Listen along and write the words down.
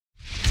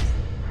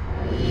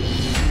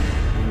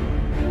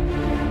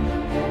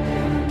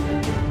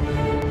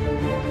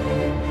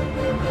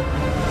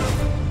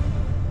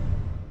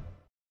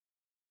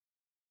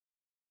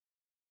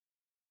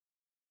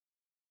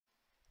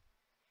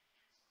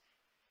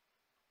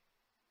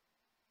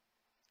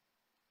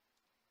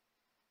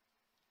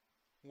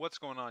What's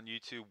going on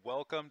YouTube?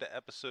 Welcome to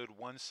episode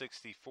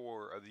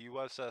 164 of the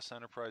U.S.S.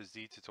 Enterprise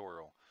D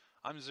tutorial.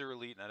 I'm Zero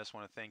Elite and I just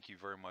want to thank you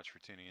very much for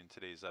tuning in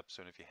today's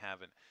episode. If you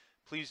haven't,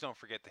 please don't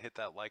forget to hit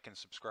that like and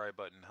subscribe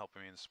button,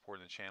 helping me in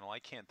supporting the channel. I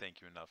can't thank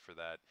you enough for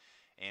that.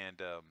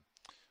 And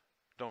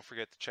don't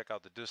forget to check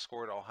out the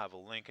Discord. I'll have a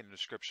link in the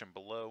description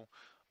below.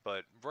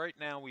 But right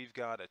now we've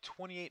got a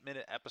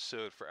 28-minute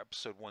episode for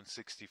episode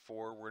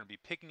 164. We're going to be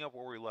picking up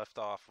where we left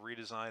off,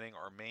 redesigning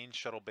our main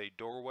shuttle bay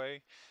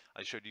doorway.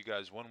 I showed you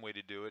guys one way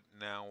to do it.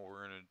 Now we're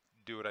going to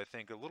do it, I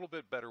think, a little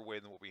bit better way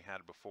than what we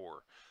had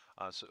before.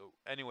 So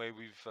anyway,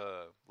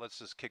 let's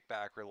just kick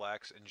back,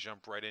 relax, and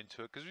jump right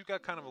into it because we've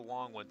got kind of a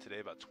long one today,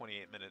 about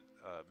 28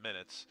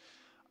 minutes.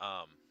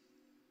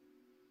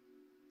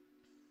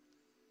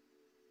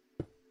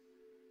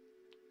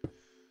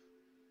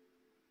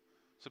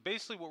 So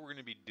basically what we're going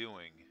to be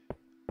doing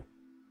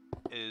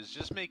is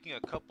just making a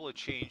couple of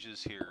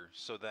changes here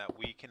so that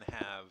we can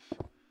have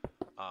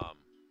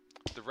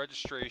the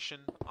registration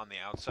on the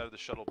outside of the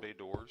shuttle bay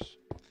doors,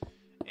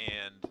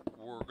 and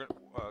we're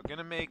going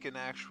to make an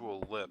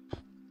actual lip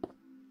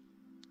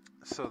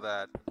so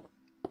that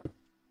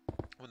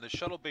when the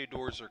shuttle bay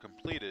doors are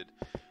completed,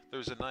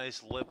 there's a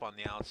nice lip on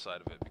the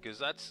outside of it, because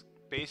that's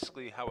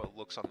basically how it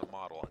looks on the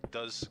model. It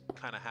does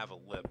kind of have a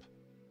lip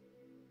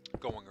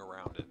going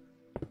around it.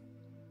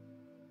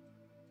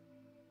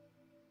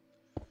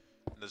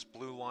 This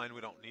blue line,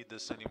 we don't need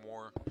this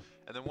anymore.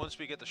 And then once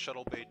we get the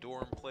shuttle bay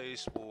door in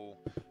place, we'll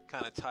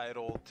kind of tie it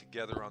all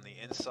together on the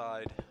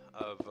inside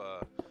of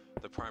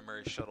the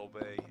primary shuttle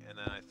bay. And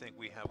then I think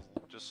we have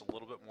just a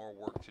little bit more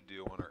work to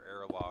do on our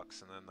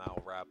airlocks, and then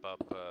that'll wrap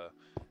up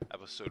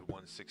episode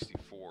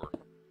 164.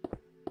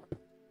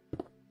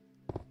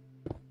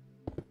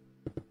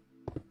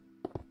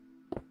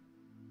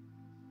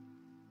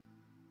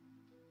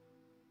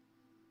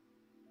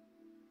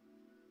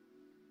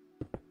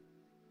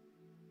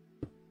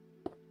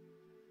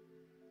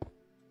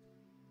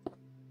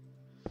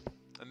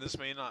 And this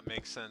may not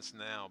make sense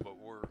now, but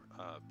we're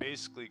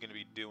basically going to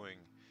be doing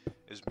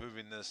is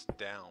moving this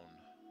down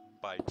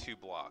by 2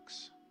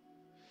 blocks.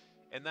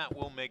 And that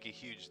will make a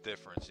huge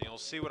difference. And you'll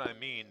see what I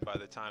mean by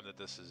the time that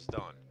this is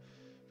done,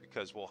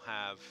 because we'll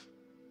have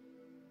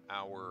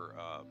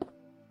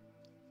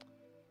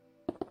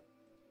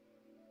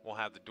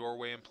the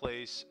doorway in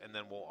place, and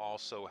then we'll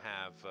also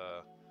have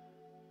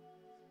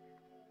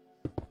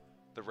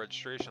the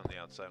registration on the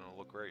outside, and it'll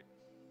look great.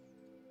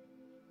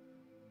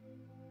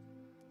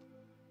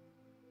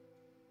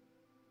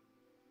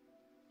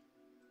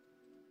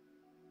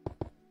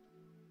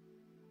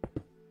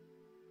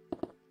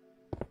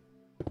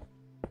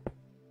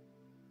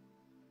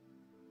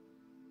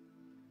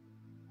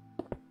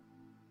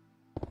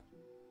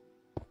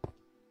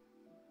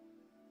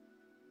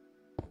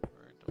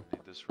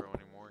 This row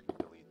anymore, you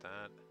can delete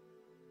that.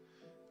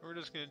 We're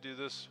just going to do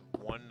this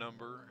one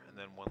number and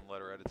then one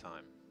letter at a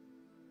time.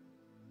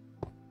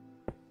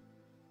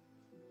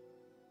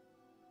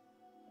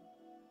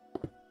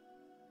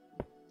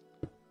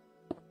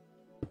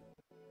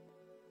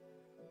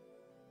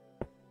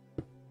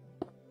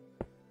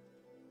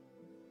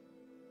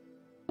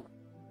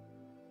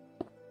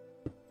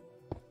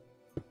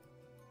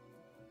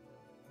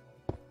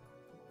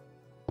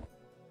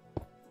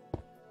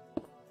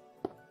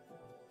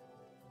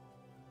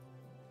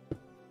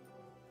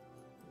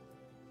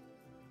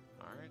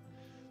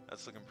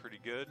 That's looking pretty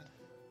good.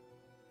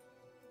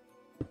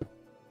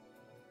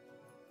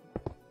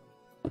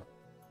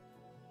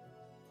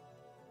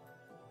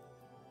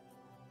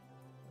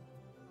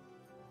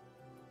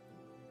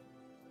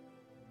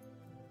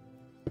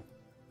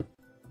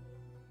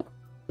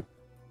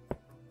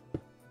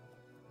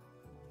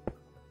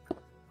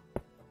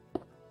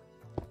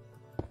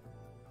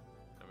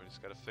 And we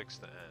just got to fix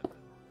the end.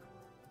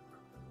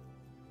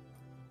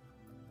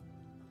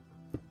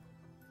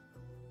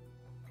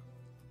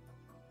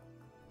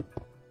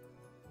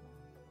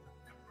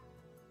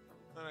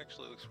 That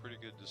actually looks pretty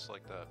good just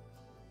like that.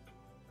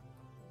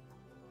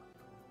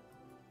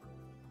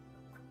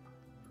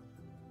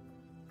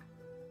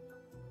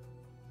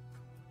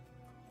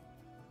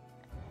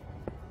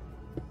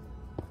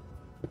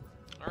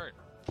 Alright,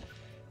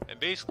 and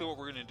basically what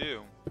we're going to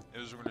do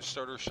is we're going to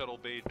start our shuttle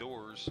bay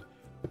doors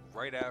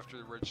right after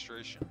the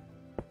registration.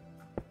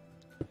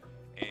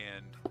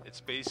 And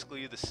it's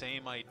basically the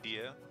same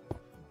idea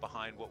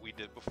behind what we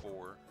did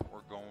before.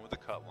 We're going with a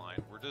cut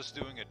line. We're just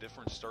doing a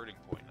different starting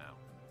point now.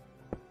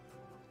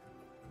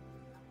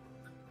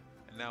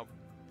 And now,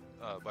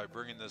 by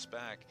bringing this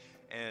back,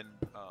 and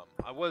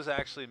I was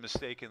actually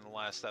mistaken in the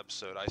last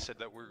episode. I said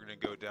that we were going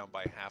to go down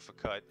by half a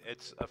cut.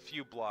 It's a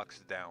few blocks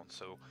down,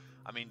 so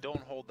I mean,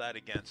 don't hold that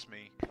against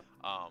me.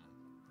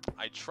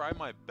 I try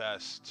my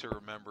best to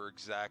remember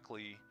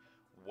exactly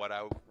what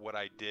I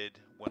did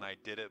when I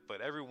did it,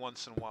 but every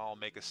once in a while I'll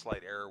make a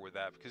slight error with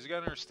that, because you got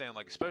to understand,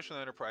 like, especially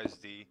in Enterprise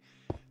D,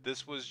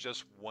 this was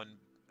just one.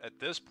 At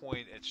this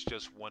point, it's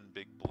just one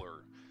big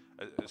blur.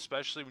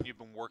 Especially when you've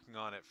been working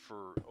on it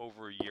for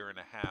over a year and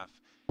a half,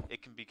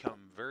 it can become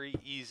very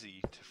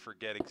easy to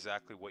forget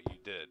exactly what you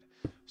did.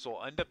 So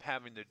I'll end up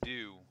having to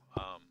do,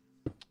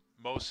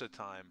 most of the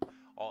time,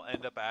 I'll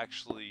end up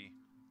actually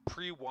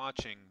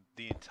pre-watching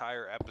the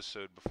entire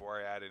episode before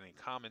I add any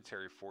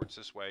commentary for it.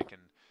 This way I can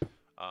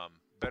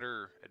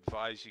better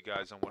advise you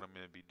guys on what I'm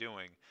going to be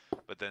doing.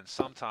 But then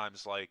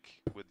sometimes,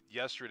 like with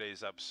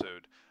yesterday's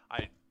episode,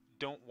 I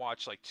don't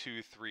watch like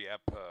 2-3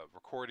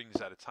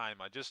 recordings at a time.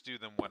 I just do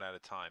them one at a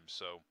time.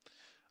 So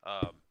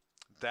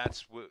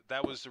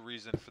that was the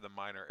reason for the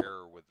minor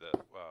error with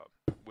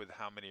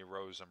how many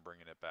rows I'm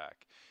bringing it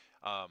back.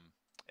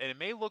 And it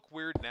may look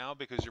weird now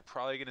because you're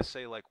probably going to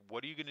say, like,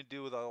 what are you going to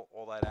do with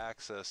all that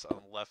access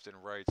on the left and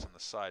rights and the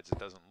sides? It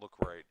doesn't look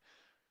right.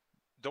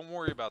 Don't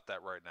worry about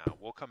that right now.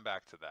 We'll come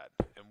back to that,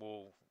 and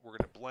we're going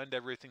to blend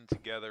everything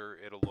together.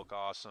 It'll look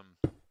awesome.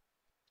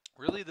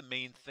 Really, the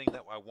main thing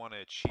that I want to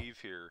achieve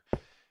here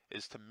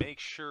is to make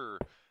sure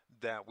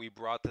that we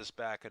brought this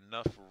back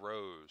enough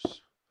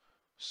rows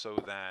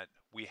so that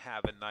we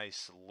have a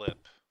nice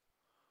lip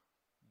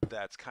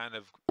that's kind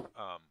of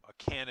a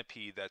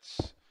canopy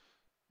that's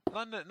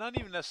not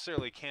even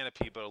necessarily a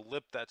canopy, but a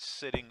lip that's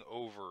sitting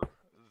over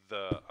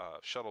the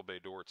shuttle bay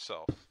door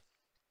itself.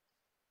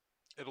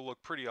 It'll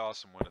look pretty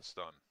awesome when it's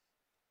done.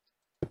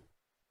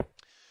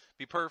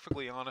 Be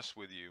perfectly honest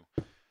with you,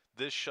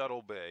 this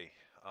shuttle bay,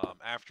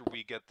 after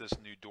we get this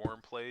new door in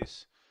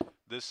place,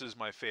 this is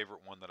my favorite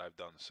one that I've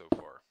done so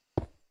far.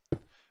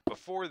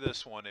 Before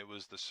this one, it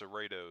was the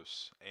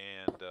Cerritos,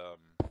 and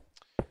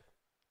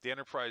the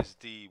Enterprise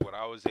D. What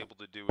I was able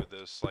to do with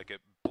this, like,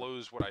 it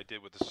blows what I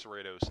did with the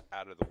Cerritos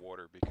out of the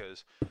water,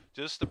 because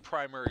just the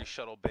primary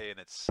shuttle bay in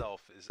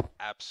itself is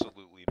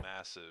absolutely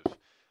massive.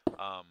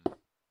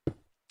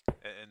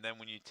 And then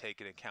when you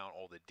take into account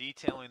all the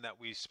detailing that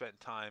we spent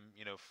time,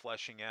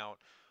 fleshing out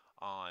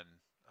on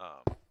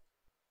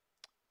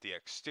the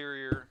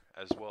exterior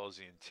as well as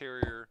the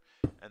interior,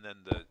 and then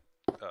the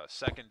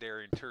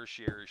secondary and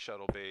tertiary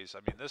shuttle bays, I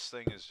mean, this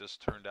thing has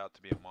just turned out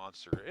to be a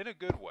monster in a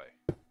good way.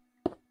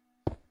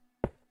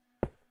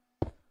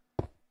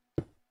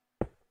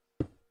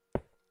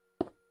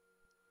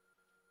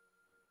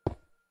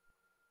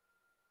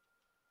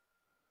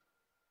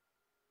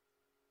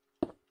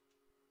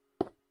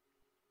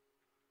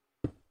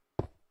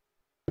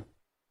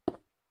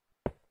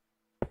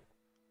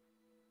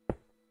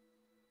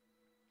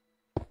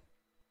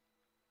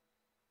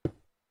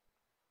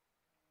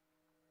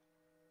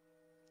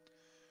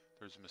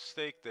 There's a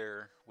mistake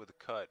there with a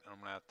cut, and I'm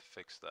going to have to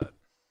fix that.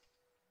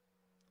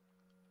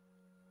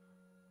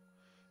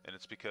 And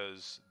it's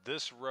because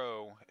this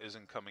row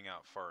isn't coming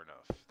out far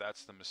enough.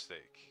 That's the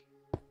mistake.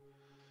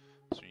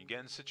 So when you get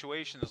in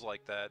situations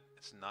like that,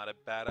 it's not a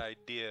bad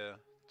idea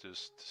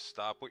just to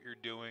stop what you're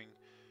doing,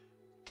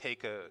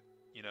 take a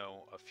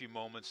few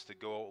moments to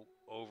go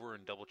over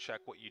and double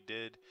check what you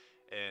did,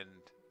 and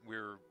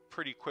we're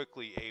pretty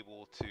quickly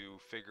able to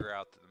figure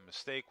out that the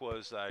mistake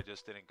was that I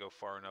just didn't go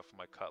far enough in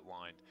my cut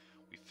line.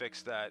 We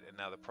fixed that, and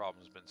now the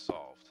problem's been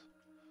solved.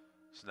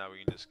 So now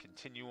we can just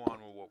continue on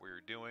with what we were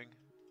doing,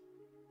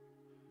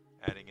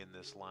 adding in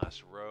this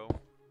last row.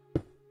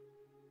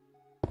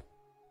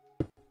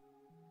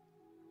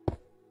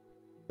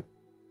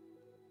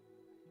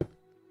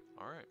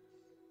 Alright.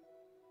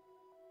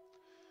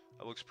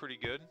 That looks pretty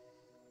good.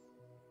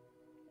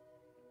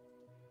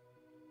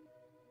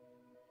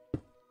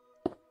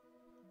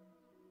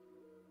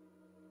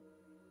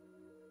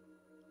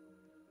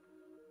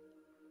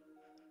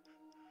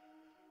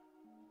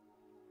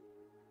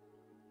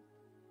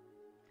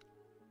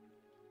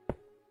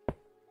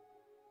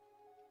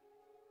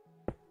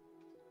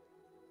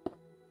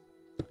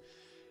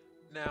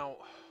 Now,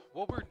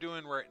 what we're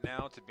doing right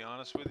now, to be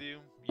honest with you,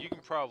 you can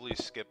probably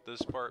skip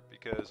this part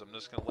because I'm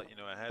just going to let you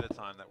know ahead of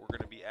time that we're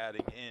going to be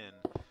adding in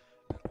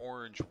an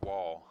orange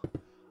wall.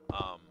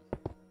 I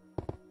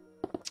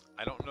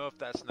don't know if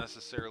that's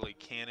necessarily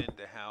canon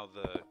to how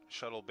the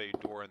shuttle bay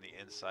door on the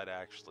inside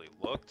actually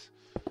looked,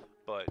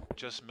 but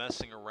just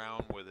messing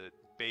around with it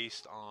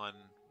based on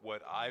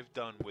what I've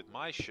done with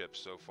my ship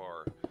so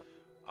far,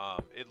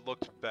 it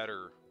looked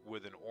better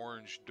with an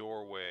orange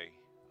doorway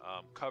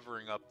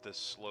covering up this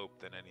slope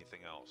than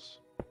anything else.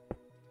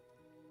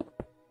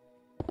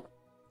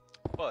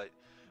 But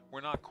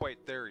we're not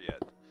quite there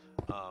yet.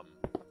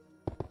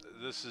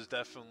 This is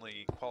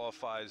definitely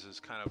qualifies as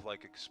kind of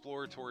like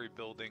exploratory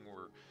building.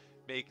 We're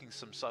making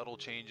some subtle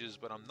changes,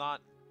 but I'm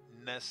not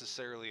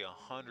necessarily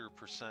 100%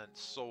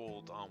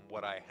 sold on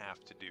what I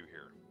have to do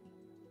here.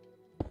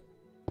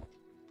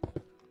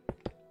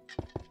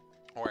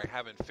 Or I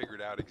haven't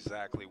figured out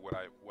exactly what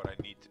I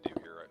need to do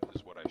here,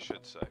 is what I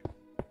should say.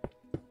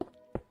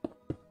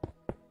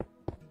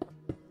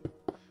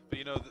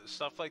 But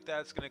stuff like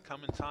that's going to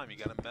come in time. You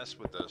got to mess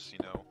with this,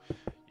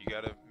 You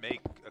got to make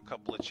a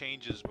couple of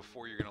changes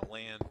before you're going to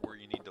land where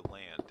you need to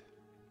land.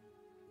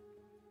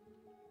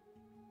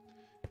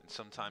 And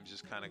sometimes you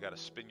just kind of got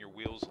to spin your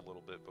wheels a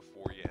little bit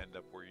before you end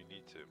up where you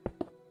need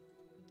to.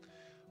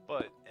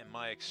 But in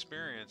my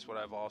experience, what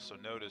I've also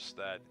noticed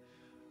that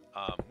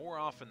more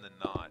often than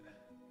not,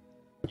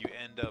 you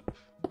end up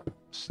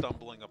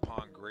stumbling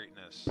upon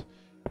greatness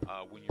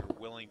when you're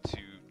willing to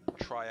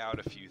try out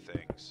a few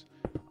things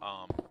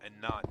and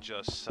not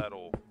just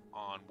settle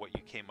on what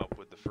you came up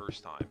with the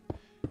first time.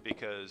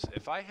 Because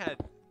if I had,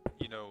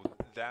 you know,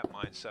 that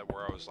mindset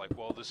where I was like,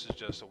 well, this is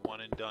just a one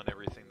and done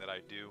everything that I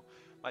do,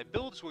 my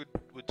builds would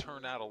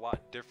turn out a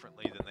lot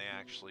differently than they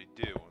actually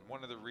do. And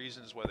one of the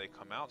reasons why they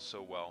come out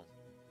so well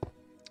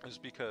is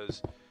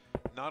because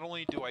not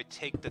only do I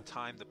take the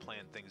time to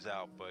plan things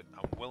out, but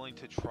I'm willing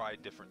to try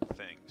different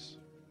things.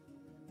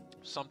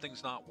 If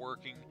something's not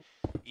working,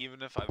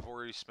 even if I've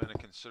already spent a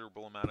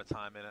considerable amount of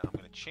time in it, I'm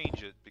going to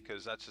change it,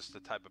 because that's just the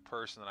type of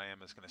person that I am.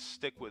 That's going to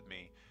stick with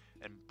me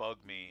and bug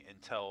me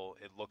until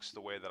it looks the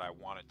way that I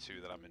want it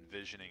to, that I'm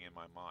envisioning in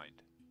my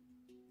mind.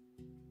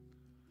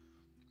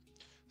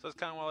 So that's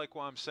kind of like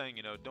what I'm saying,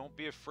 you know, don't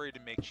be afraid to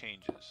make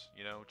changes.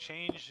 You know,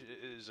 change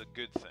is a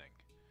good thing.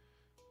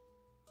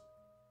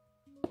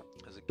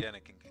 Because again,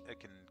 it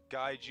can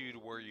guide you to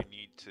where you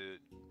need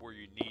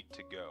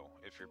to go.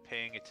 If you're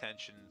paying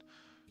attention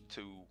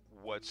to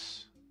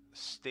what's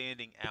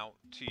standing out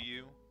to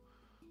you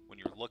when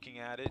you're looking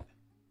at it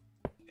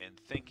and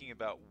thinking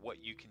about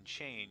what you can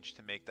change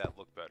to make that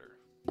look better.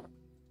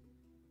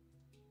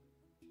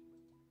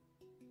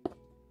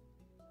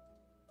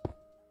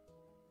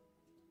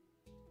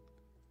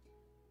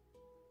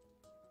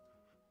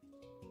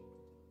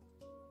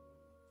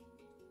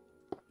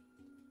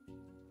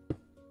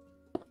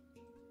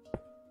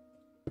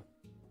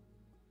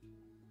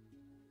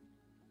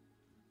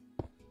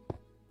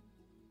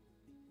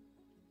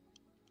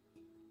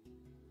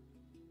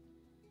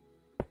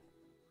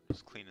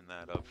 Just cleaning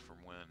that up from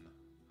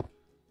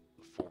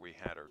before we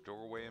had our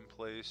doorway in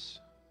place.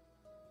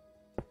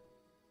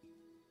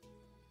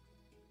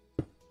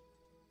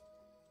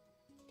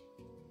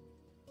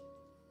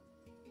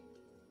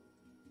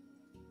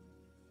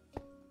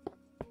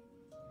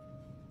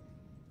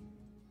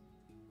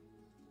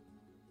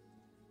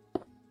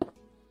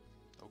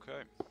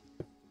 Okay.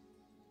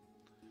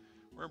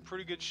 We're in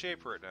pretty good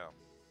shape right now.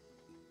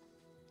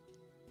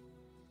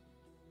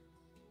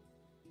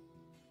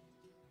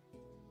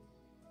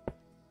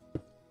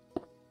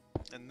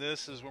 And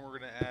this is when we're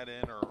going to add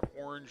in our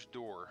orange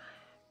door.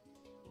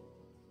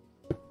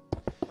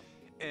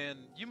 And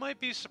you might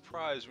be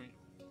surprised,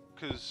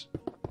 because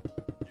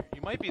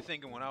you might be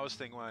thinking, when I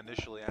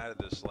initially added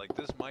this, like,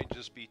 this might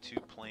just be too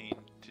plain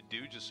to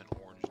do just an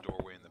orange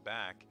doorway in the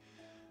back.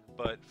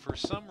 But for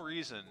some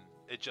reason,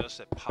 it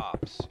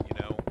pops, you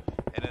know,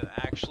 and it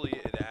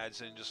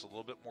adds in just a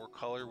little bit more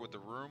color with the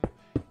room,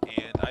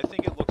 and I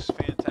think it looks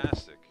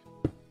fantastic.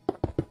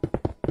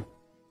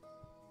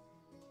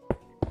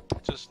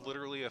 Just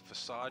literally a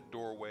facade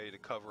doorway to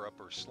cover up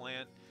our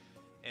slant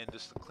and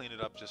just to clean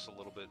it up just a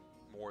little bit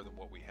more than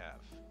what we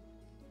have.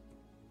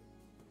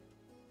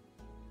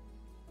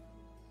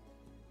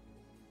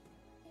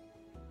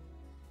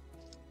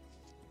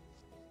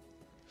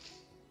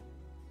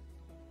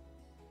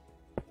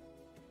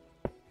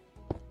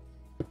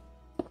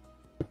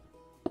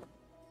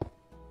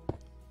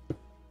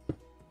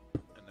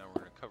 And now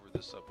we're going to cover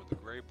this up with the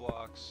gray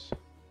blocks,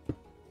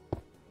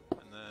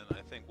 and then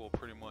I think we'll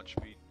pretty much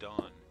be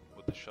done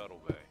with the shuttle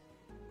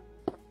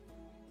bay.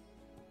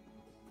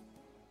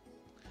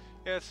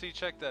 Yeah, see,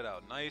 check that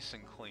out. Nice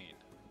and clean.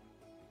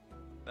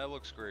 That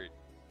looks great.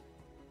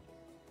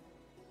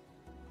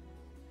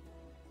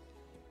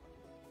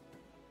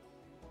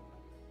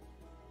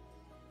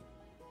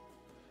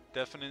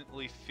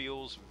 Definitely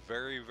feels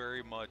very,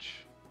 very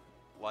much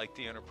like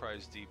the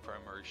Enterprise D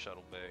primary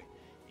shuttle bay.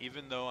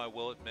 Even though I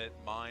will admit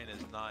mine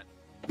is not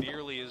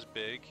nearly as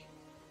big.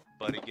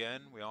 But again,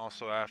 we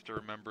also have to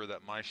remember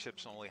that my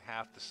ship's only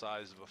half the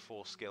size of a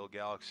full-scale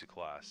Galaxy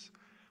class,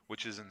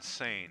 which is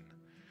insane,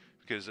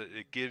 because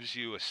it gives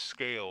you a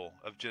scale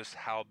of just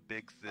how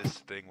big this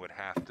thing would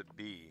have to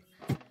be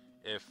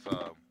if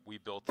we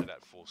built it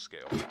at full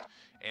scale.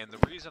 And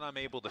the reason I'm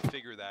able to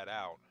figure that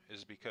out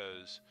is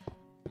because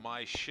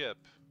my ship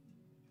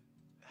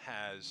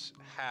has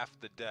half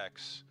the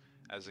decks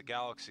as a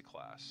Galaxy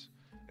class.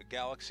 A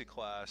Galaxy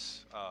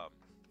class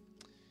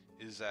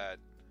is at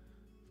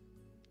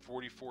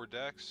 44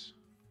 decks.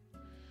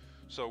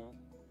 So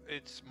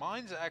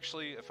mine's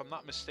actually, if I'm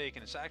not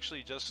mistaken, it's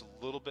actually just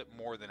a little bit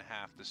more than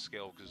half the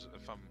scale, because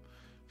if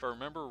I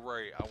remember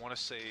right, I want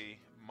to say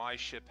my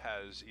ship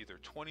has either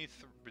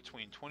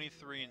between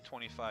 23 and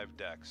 25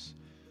 decks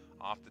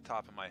off the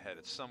top of my head.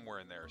 It's somewhere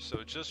in there. So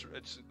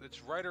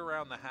it's right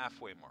around the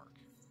halfway mark.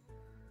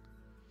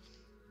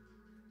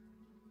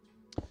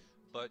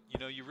 But you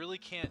know, you really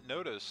can't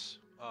notice,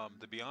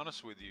 to be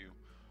honest with you,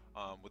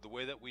 with the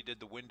way that we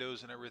did the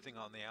windows and everything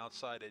on the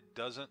outside, it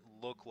doesn't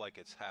look like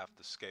it's half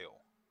the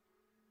scale.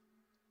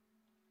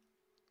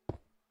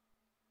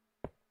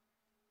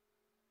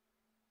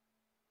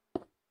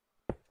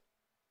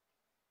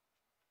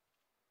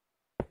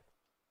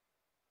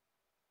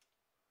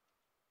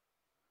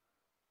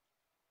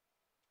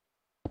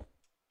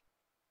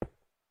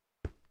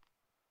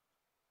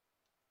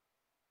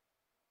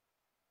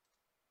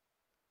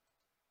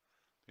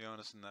 To be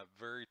honest, in that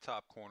very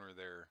top corner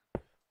there,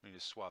 we need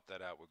to swap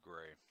that out with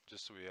gray,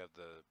 just so we have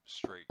the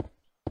straight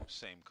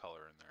same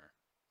color in there.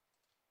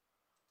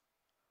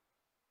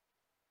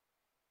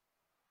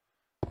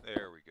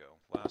 There we go.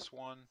 Last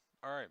one.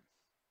 All right.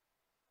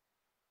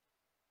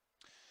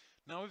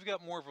 Now we've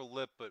got more of a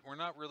lip, but we're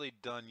not really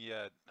done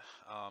yet.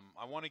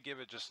 I want to give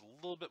it just a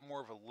little bit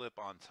more of a lip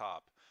on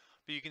top.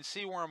 But you can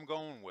see where I'm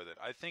going with it.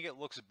 I think it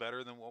looks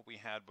better than what we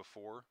had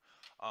before.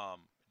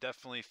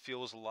 Definitely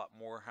feels a lot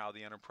more how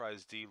the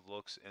Enterprise D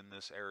looks in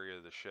this area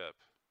of the ship.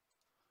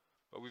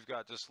 But we've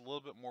got just a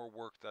little bit more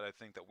work that I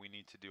think that we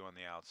need to do on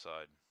the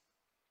outside.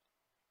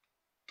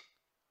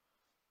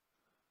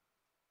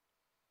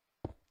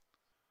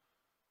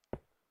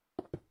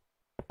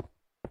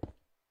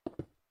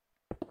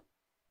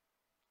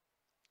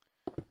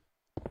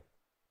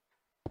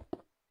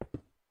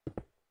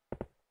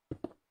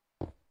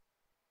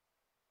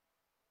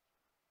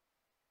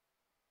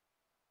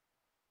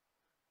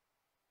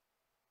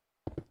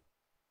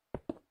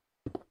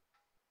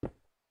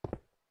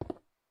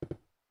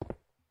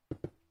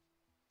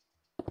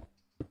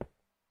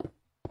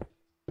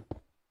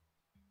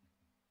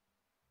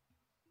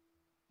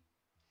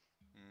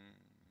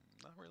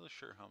 Not really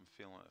sure how I'm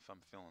feeling, if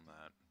I'm feeling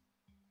that.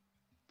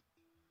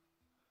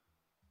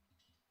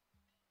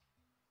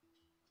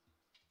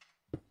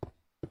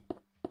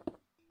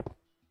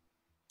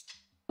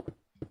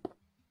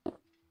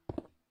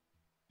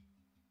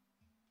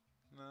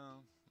 No,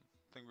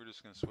 I think we're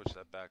just going to switch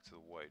that back to the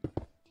white.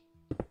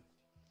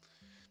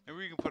 Maybe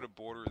we can put a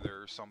border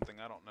there or something,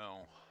 I don't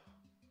know.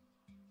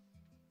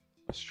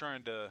 I was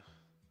trying to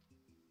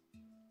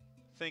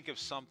think of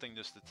something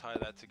just to tie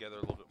that together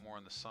a little bit more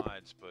on the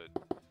sides, but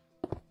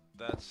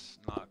that's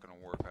not going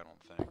to work, I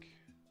don't think.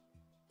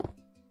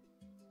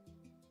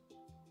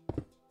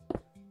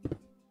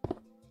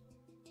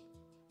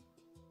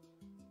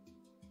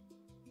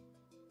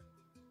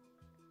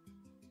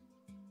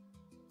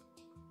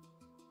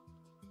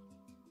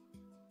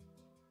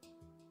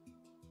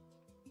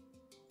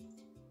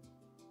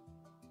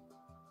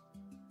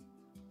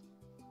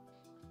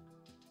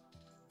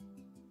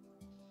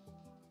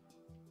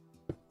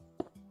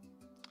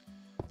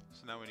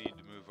 So now we need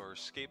to move our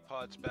escape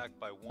pods back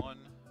by one,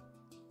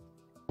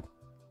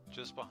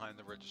 just behind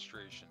the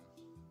registration.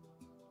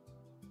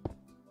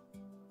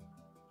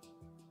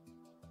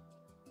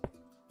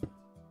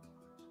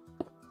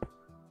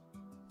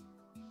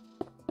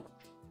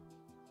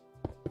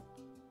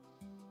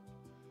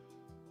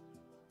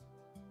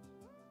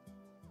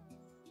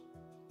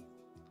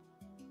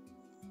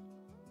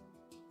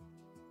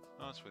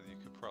 Honest with you,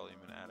 could probably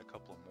even add a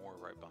couple more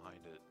right behind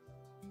it.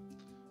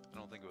 I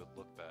don't think it would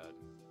look bad.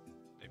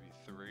 Maybe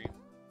 3.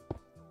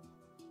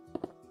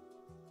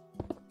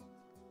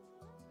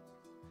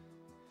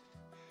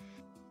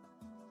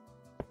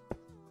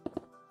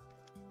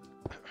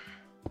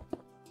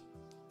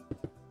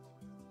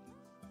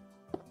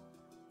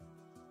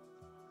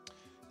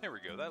 There we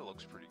go, that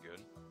looks pretty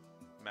good.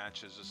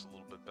 Matches just a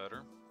little bit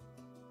better.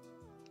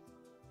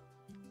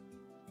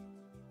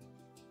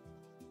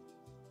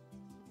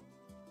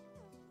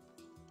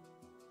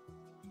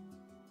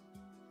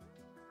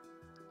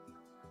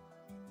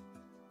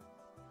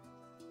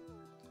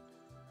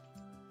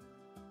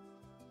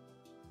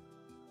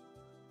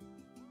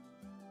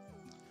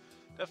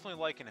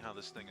 Definitely liking how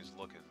this thing is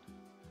looking.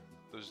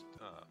 Those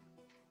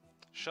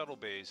shuttle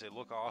bays, they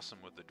look awesome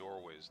with the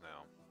doorways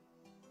now.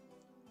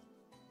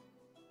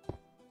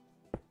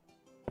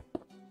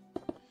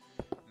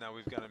 Now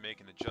we've got to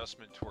make an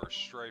adjustment to our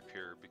stripe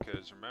here,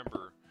 because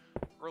remember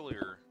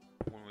earlier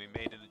when we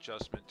made an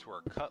adjustment to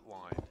our cut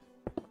line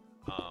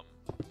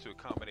to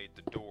accommodate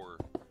the door,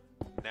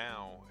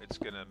 now it's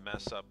going to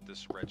mess up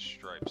this red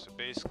stripe. So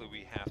basically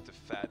we have to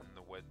fatten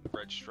the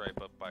red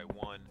stripe up by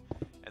 1,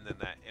 and then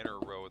that inner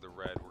row of the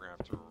red, we're going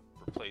to have to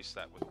replace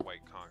that with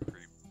white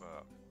concrete.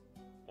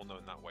 Well, no,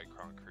 not white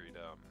concrete,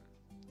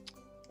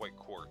 white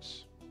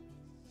quartz.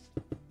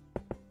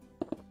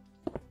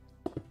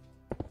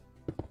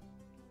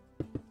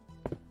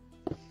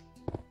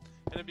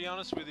 And to be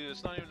honest with you,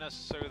 it's not even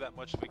necessarily that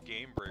much of a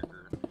game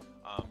breaker.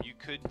 You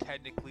could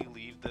technically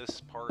leave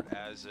this part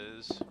as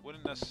is.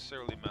 Wouldn't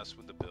necessarily mess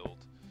with the build.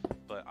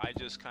 But I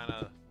just kind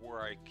of,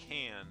 where I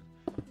can,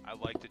 I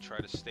like to try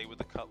to stay with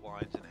the cut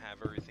lines and have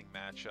everything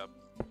match up.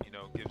 You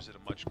know, gives it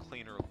a much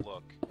cleaner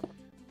look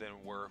than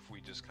where if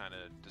we just kind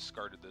of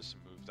discarded this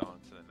and moved on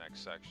to the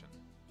next section.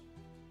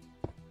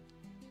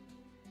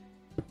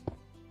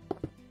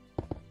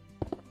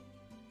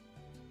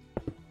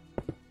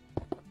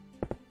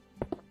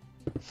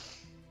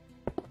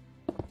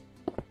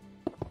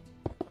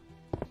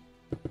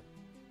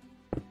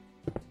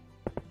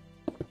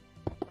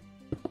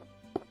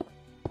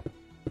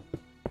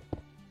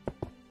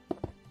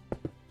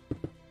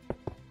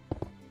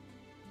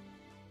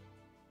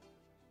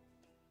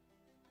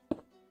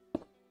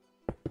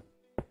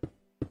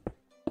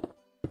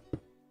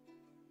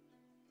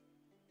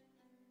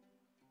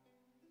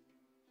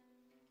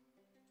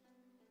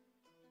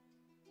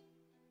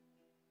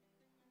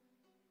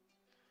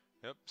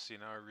 Yep, see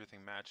now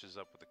everything matches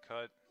up with the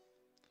cut.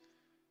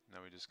 Now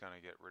we just kind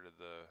of get rid of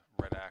the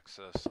red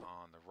axis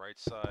on the right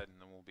side, and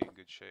then we'll be in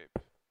good shape.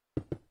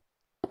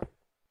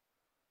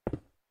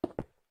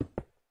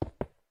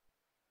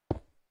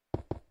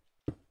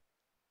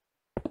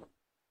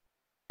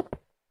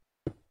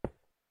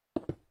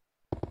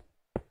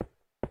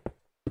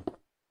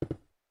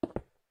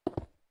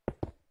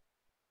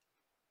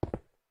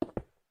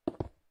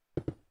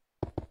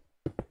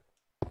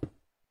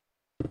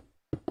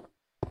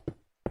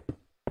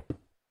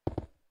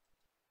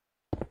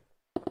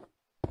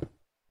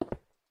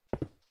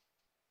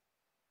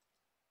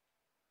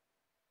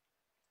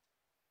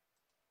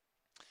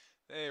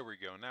 There we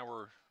go. Now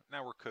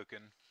we're cooking.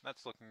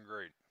 That's looking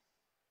great.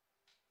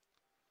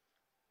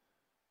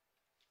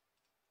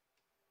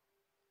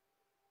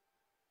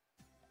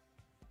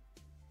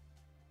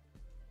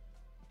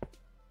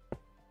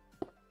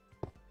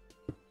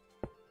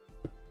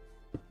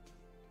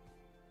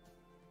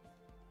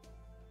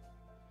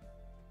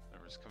 Now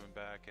we're just coming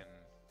back and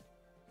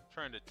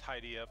trying to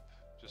tidy up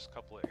just a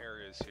couple of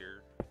areas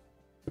here.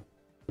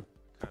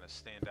 Kind of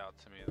stand out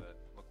to me that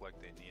look like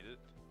they need it.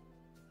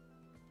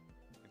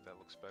 I think that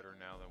looks better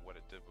now than what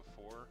it did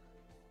before.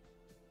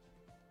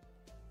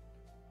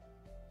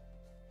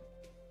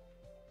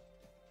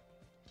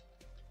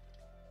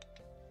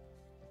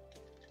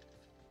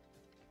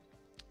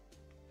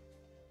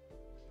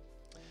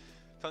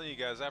 Telling you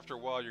guys, after a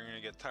while you're going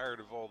to get tired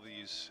of all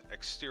these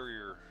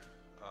exterior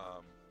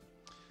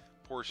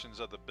portions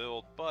of the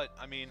build, but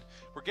I mean,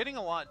 we're getting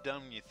a lot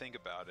done when you think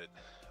about it.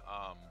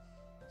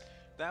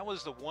 That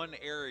was the one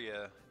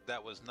area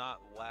that was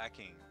not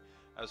lacking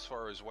as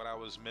far as what I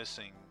was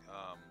missing,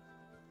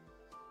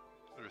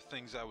 or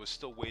things I was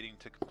still waiting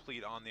to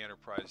complete on the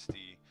Enterprise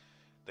D.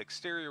 The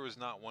exterior was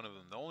not one of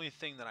them. The only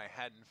thing that I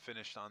hadn't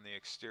finished on the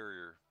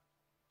exterior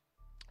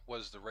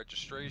was the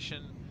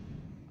registration,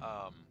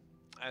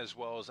 as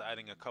well as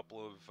adding a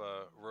couple of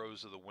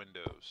rows of the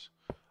windows,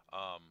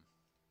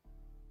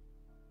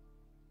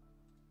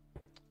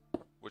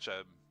 which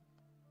I'm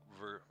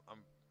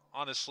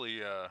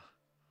honestly,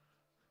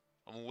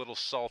 I'm a little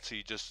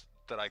salty just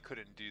that I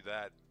couldn't do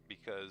that,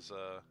 because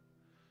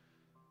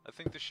I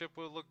think the ship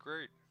would look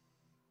great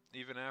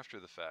even after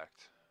the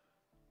fact.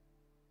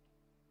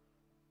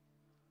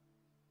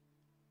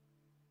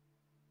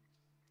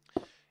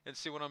 And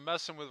see, what I'm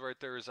messing with right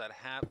there is that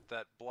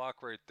that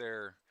block right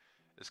there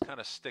is kind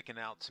of sticking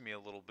out to me a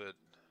little bit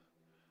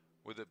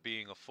with it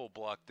being a full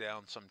block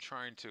down, so I'm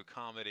trying to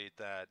accommodate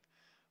that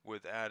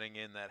with adding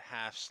in that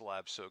half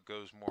slab so it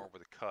goes more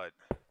with a cut.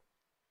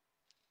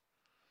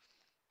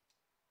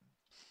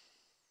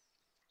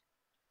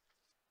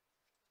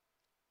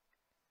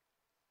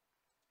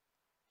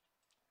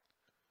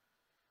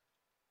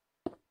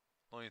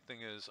 The only thing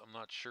is, I'm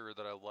not sure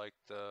that I like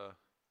the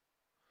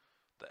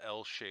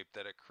L shape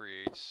that it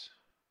creates.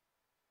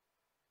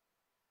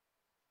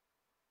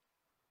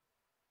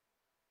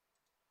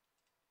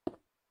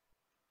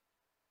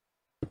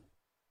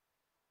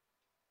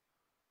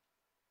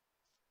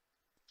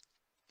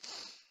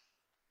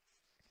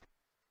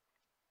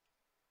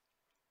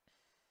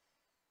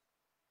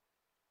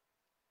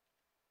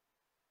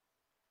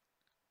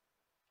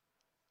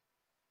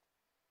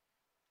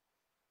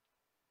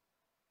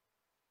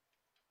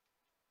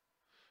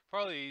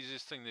 Probably the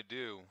easiest thing to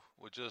do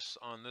with just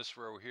on this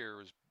row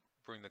here is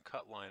bring the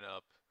cut line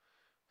up.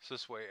 So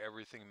this way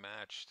everything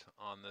matched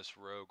on this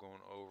row going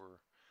over.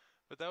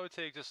 But that would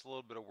take just a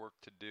little bit of work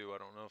to do. I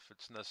don't know if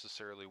it's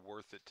necessarily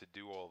worth it to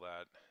do all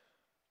that.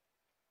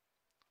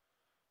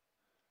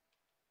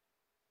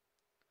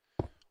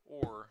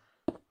 Or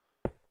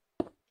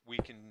we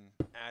can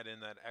add in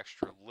that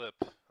extra lip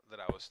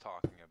that I was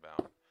talking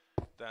about.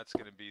 That's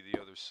going to be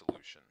the other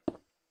solution,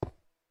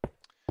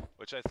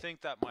 which I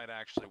think that might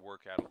actually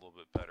work out a little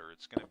bit better.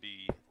 It's going to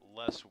be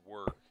less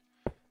work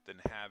than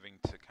having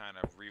to kind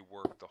of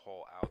rework the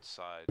whole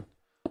outside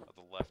of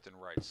the left and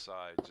right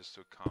side just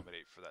to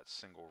accommodate for that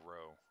single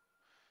row.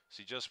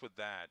 See, just with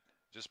that,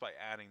 just by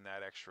adding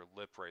that extra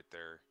lip right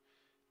there,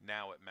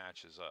 now it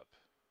matches up.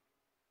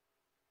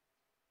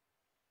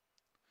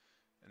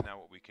 And now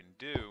what we can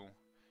do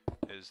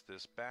is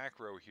this back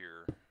row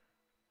here,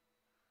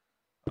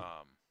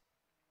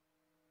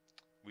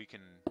 we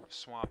can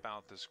swap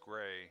out this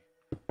gray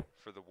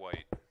for the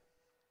white,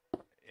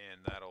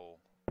 and that'll,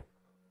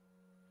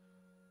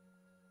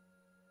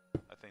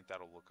 I think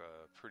that'll look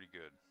pretty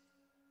good.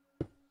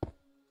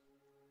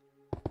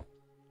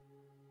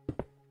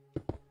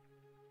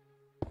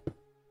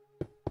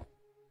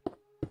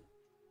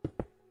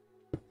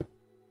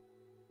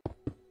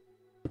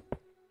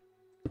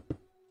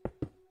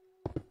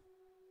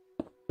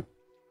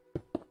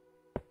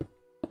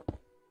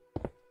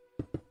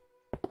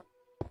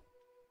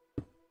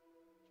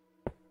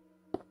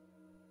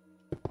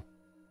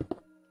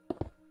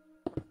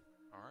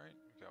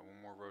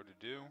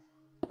 Do.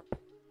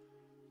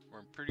 We're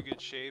in pretty good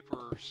shape.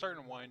 We're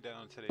starting to wind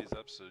down today's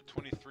episode.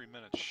 23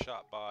 minutes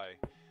shot by.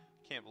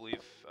 Can't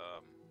believe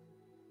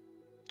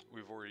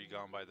we've already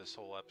gone by this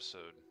whole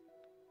episode.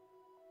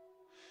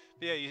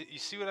 But yeah, you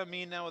see what I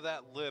mean now with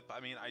that lip?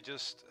 I mean,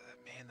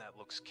 man, that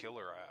looks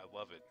killer. I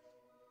love it.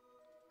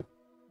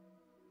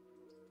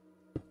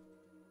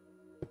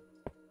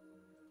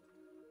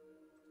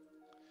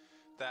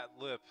 That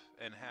lip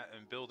and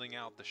building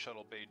out the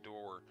shuttle bay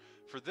door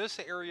for this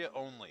area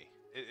only.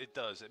 It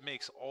does. It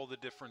makes all the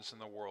difference in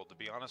the world. To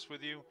be honest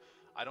with you,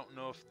 I don't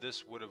know if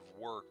this would have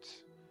worked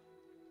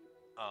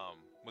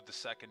with the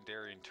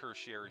secondary and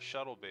tertiary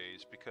shuttle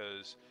bays,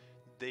 because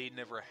they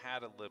never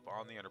had a lip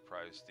on the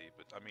Enterprise D.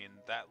 But I mean,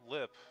 that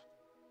lip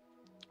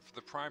for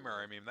the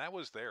primary, I mean, that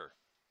was there.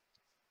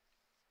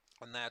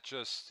 And that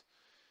just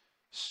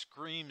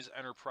screams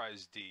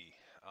Enterprise D.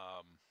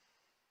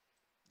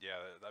 yeah,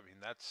 I mean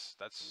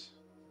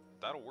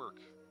that'll work.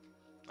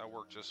 That'll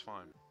work just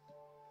fine.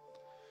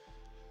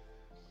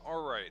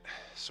 All right,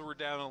 so we're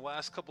down in the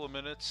last couple of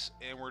minutes,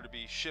 and we're to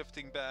be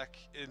shifting back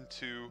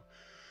into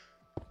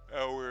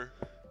our.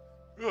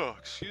 Oh,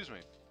 excuse me.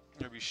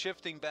 We're gonna be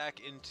shifting back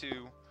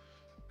into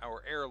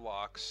our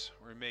airlocks.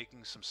 We're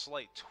making some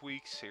slight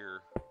tweaks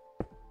here.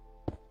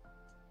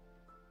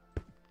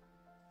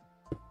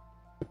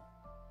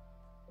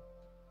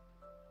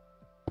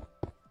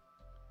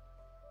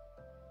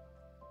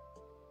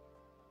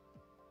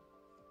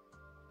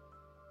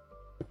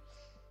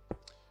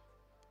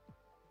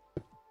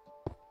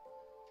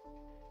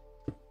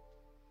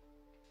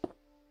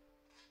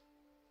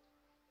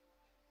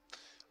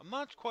 I'm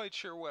not quite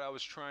sure what I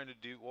was trying to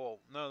do. Well,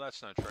 no,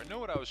 that's not true. I know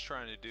what I was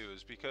trying to do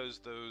is because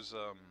those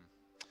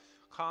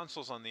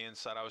consoles on the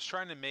inside, I was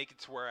trying to make it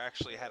to where I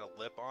actually had a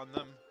lip on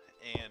them,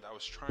 and I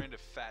was trying to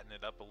fatten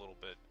it up a little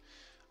bit.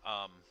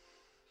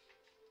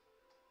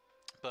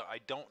 But I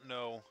don't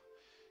know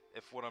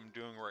if what I'm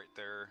doing right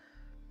there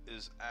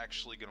is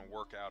actually going to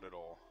work out at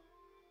all.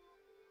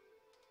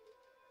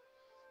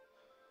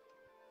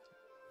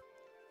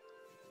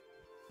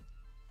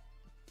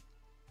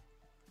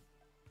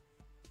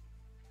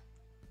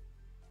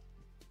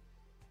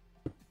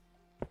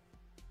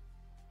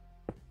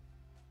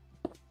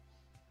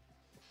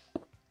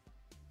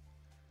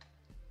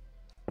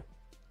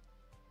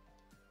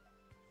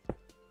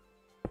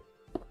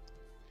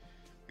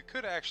 We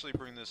could actually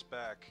bring this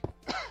back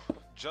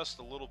just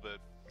a little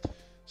bit,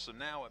 so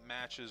now it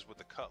matches with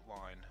the cut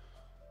line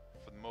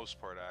for the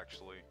most part,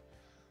 actually.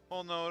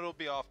 Well, no, it'll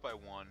be off by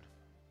 1,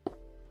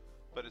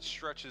 but it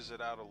stretches it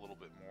out a little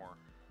bit more.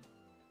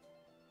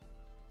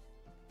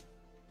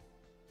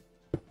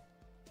 I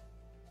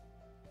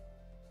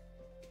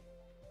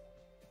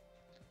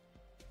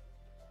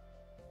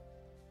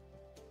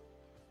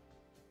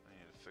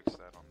need to fix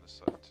that on this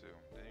side too.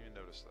 Didn't even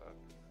notice that.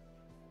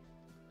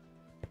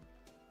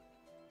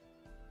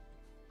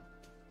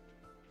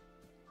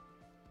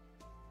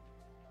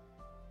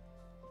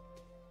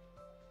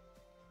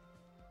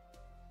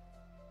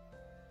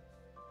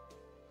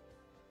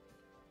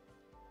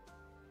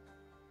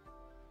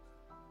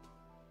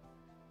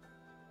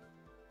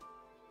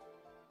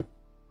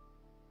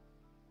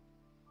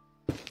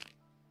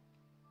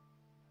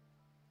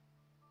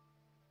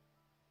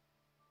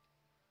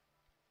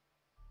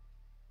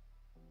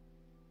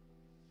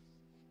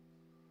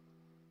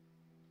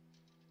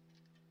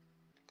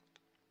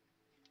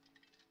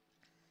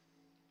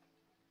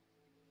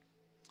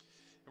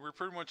 And we're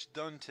pretty much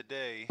done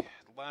today.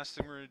 The last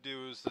thing we're going to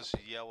do is this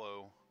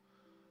yellow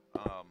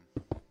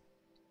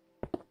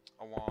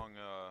along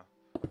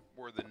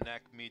where the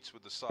neck meets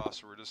with the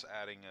saucer. We're just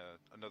adding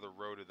another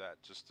row to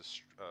that just to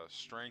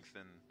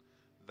strengthen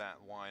that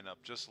line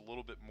up just a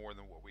little bit more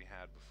than what we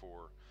had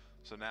before.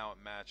 So now it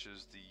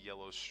matches the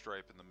yellow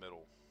stripe in the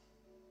middle.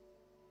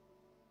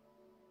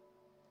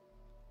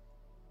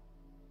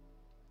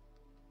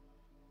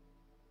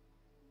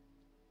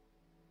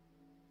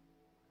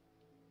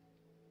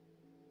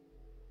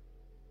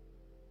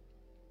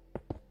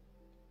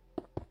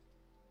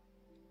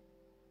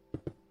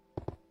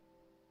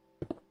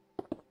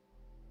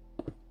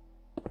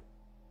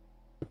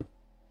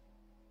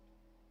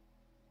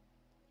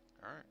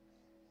 Alright,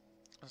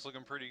 that's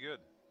looking pretty good.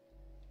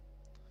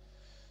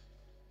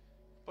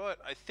 But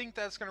I think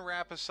that's going to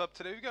wrap us up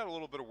today. We got a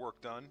little bit of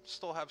work done.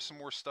 Still have some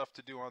more stuff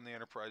to do on the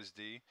Enterprise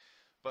D.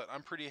 But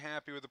I'm pretty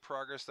happy with the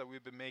progress that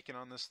we've been making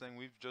on this thing.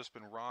 We've just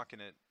been rocking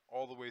it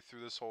all the way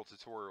through this whole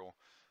tutorial.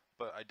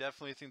 But I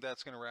definitely think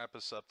that's going to wrap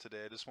us up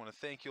today. I just want to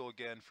thank you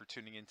again for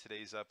tuning in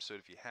today's episode.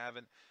 If you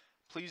haven't,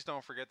 please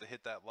don't forget to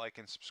hit that like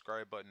and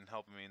subscribe button,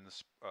 helping me in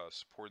this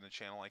supporting the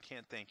channel. I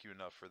can't thank you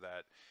enough for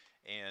that.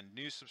 And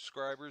new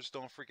subscribers,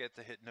 don't forget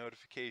to hit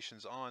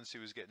notifications on so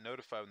you always get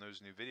notified when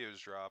those new videos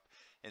drop.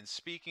 And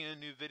speaking of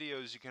new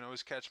videos, you can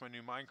always catch my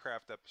new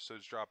Minecraft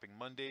episodes dropping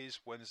Mondays,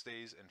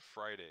 Wednesdays, and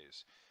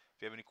Fridays.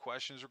 If you have any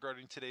questions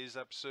regarding today's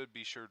episode,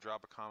 be sure to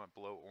drop a comment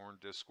below or in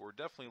Discord.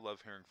 Definitely love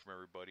hearing from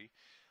everybody.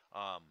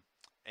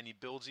 Any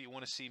builds that you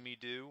want to see me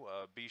do,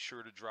 be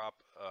sure to drop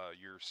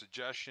your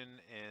suggestion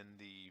in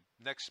the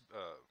next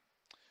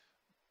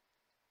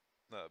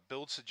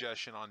build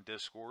suggestion on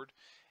Discord.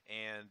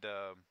 And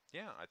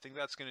yeah, I think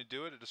that's going to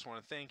do it. I just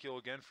want to thank you all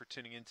again for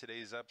tuning in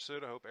today's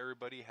episode. I hope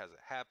everybody has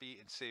a happy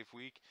and safe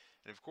week.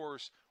 And of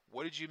course,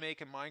 what did you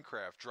make in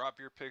Minecraft? Drop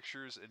your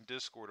pictures in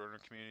Discord on our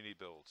community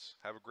builds.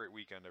 Have a great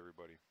weekend,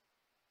 everybody.